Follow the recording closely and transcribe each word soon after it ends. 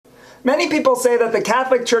Many people say that the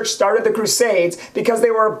Catholic Church started the Crusades because they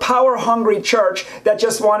were a power-hungry church that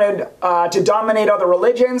just wanted to dominate other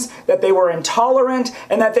religions, that they were intolerant,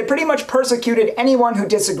 and that they pretty much persecuted anyone who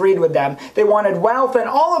disagreed with them. They wanted wealth and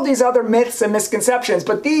all of these other myths and misconceptions,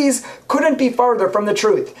 but these couldn't be farther from the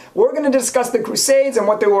truth. We're going to discuss the Crusades and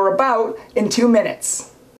what they were about in 2 minutes.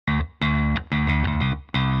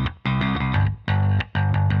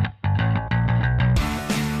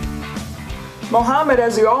 Muhammad,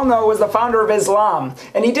 as you all know, was the founder of Islam,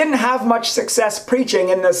 and he didn't have much success preaching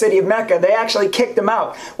in the city of Mecca. They actually kicked him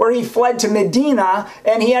out, where he fled to Medina,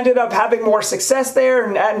 and he ended up having more success there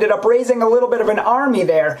and ended up raising a little bit of an army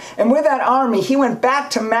there. And with that army, he went back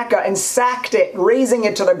to Mecca and sacked it, razing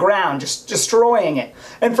it to the ground, just destroying it.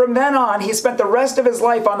 And from then on, he spent the rest of his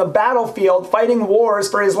life on the battlefield fighting wars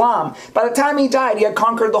for Islam. By the time he died, he had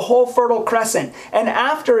conquered the whole Fertile Crescent. And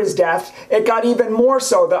after his death, it got even more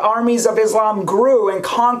so. The armies of Islam grew and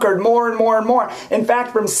conquered more and more and more. In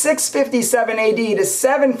fact, from 657 AD to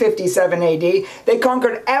 757 AD, they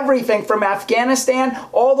conquered everything from Afghanistan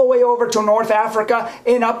all the way over to North Africa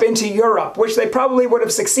and up into Europe, which they probably would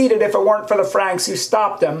have succeeded if it weren't for the Franks who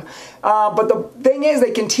stopped them. But the thing is,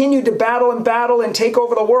 they continued to battle and take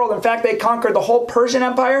over the world. In fact, they conquered the whole Persian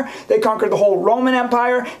Empire, they conquered the whole Roman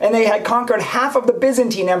Empire, and they had conquered half of the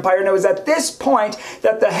Byzantine Empire. And it was at this point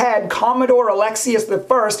that the head, Commodore Alexius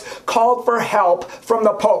I, called for help from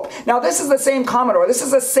the Pope. Now, this is the same Commodore. This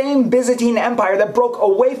is the same Byzantine Empire that broke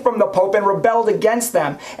away from the Pope and rebelled against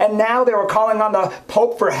them. And now they were calling on the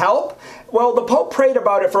Pope for help? Well, the Pope prayed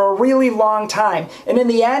about it for a really long time. And in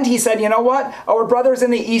the end, he said, you know what? Our brothers in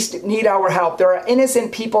the East need our help. There are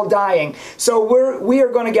innocent people dying. So we are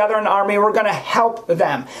going to gather an army. We're going to help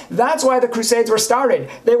them. That's why the Crusades were started.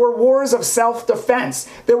 They were wars of self-defense.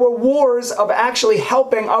 They were wars of actually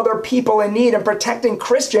helping other people in need and protecting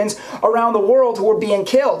Christians around the world who were being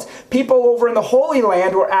killed. People over in the Holy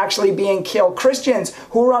Land were actually being killed. Christians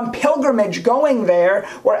who were on pilgrimage going there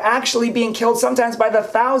were actually being killed, sometimes by the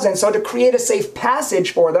thousands. So to create a safe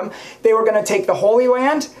passage for them, they were going to take the Holy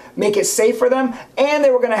Land, make it safe for them, and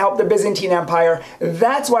they were going to help the Byzantine Empire.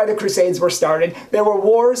 That's why the Crusades were started. They were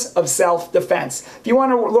wars of self-defense. If you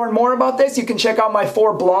want to learn more about this, you can check out my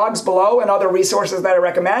 4 blogs below and other resources that I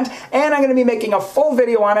recommend. And I'm going to be making a full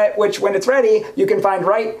video on it, which when it's ready, you can find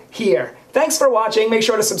right here. Thanks for watching. Make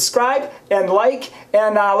sure to subscribe and like,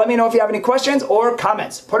 and let me know if you have any questions or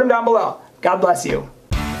comments. Put them down below. God bless you.